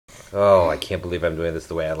Oh, I can't believe I'm doing this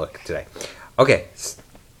the way I look today. Okay,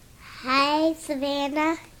 Hi,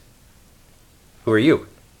 Savannah. who are you?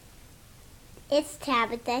 It's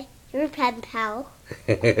Tabitha, your pen pal.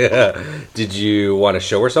 Did you want to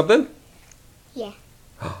show her something? Yeah.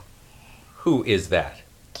 Who is that?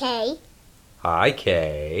 Kay. Hi,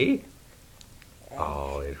 Kay.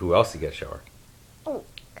 Oh, and who else you got to show her?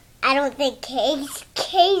 I don't think Kay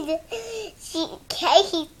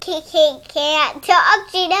can't talk.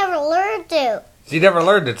 She never learned to. She never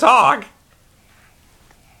learned to talk.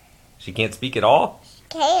 She can't speak at all?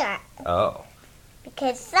 Can't. Oh.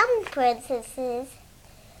 Because some princesses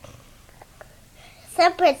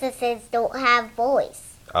don't have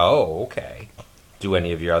voice. Oh, okay. Do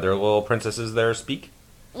any of your other little princesses there speak?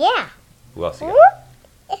 Yeah. Who else you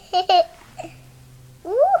got?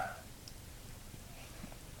 Woo.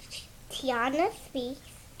 Tiana speaks.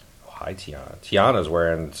 Oh, hi, Tiana. Tiana's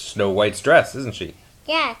wearing Snow White's dress, isn't she?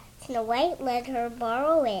 Yeah, Snow White let her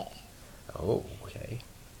borrow it. Oh, okay.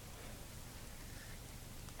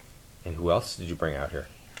 And who else did you bring out here?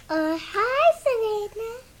 Hi,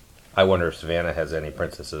 Savannah. I wonder if Savannah has any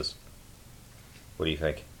princesses. What do you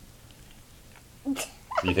think?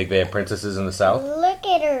 Do you think they have princesses in the South? Look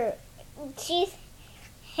at her. She's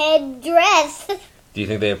headdress. Do you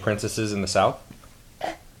think they have princesses in the South?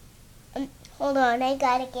 Hold on, I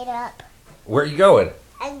gotta get up. Where are you going?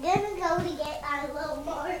 I'm gonna go to get our little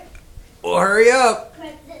more Well, hurry up.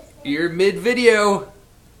 princess. You're mid-video.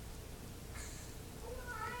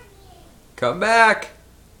 Come back.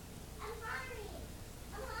 I'm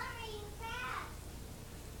hurrying fast.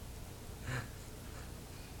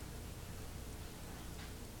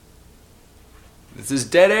 This is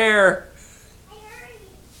dead air.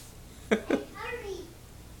 I hurry.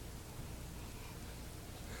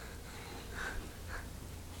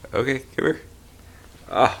 Okay, come here.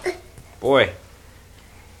 Ah, boy.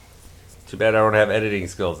 Too bad I don't have editing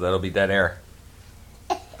skills. That'll be dead air.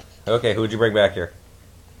 Okay, who'd you bring back here?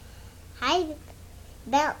 Hi,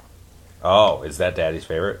 Belle. Oh, is that Daddy's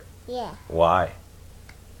favorite? Yeah, Why?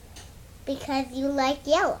 because you like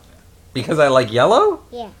yellow. Because I like yellow?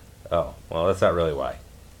 Yeah. Oh, well, that's not really why.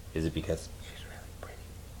 Is it because she's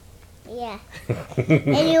Yeah. really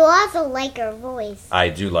pretty? And you also like her voice. I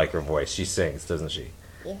do like her voice. She sings, doesn't she?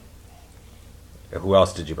 Yeah. Who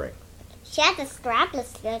else did you bring? She has a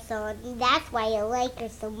strapless dress on, and that's why you like her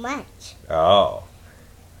so much. Oh.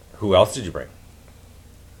 Who else did you bring?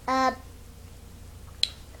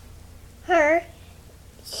 Her,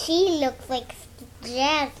 she looks like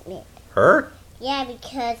Jasmine. Her? Yeah,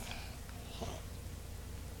 because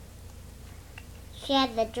she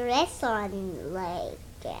had the dress on like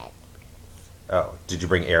that. Oh, did you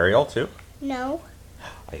bring Ariel too? No.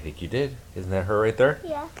 I think you did. Isn't that her right there?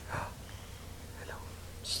 Yeah.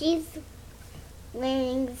 She's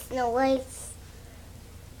wearing Snow White's.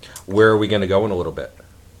 Where are we going to go in a little bit?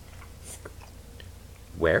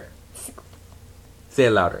 Where? Say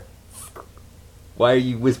it louder. Why are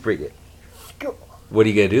you whispering it? School. What are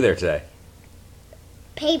you going to do there today?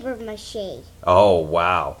 Paper mache. Oh,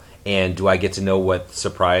 wow. And do I get to know what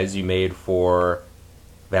surprise you made for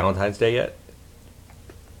Valentine's Day yet?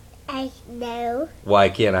 I know Why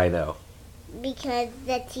can't I know? because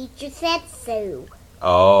the teacher said so.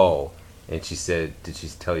 Oh, and she said, did she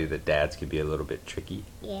tell you that dads can be a little bit tricky?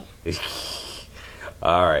 Yeah.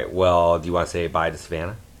 All right, well, do you want to say bye to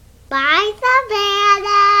Savannah? Bye,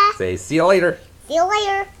 Savannah. Say, see you later. See you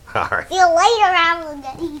later. All right. See you later,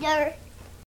 alligator.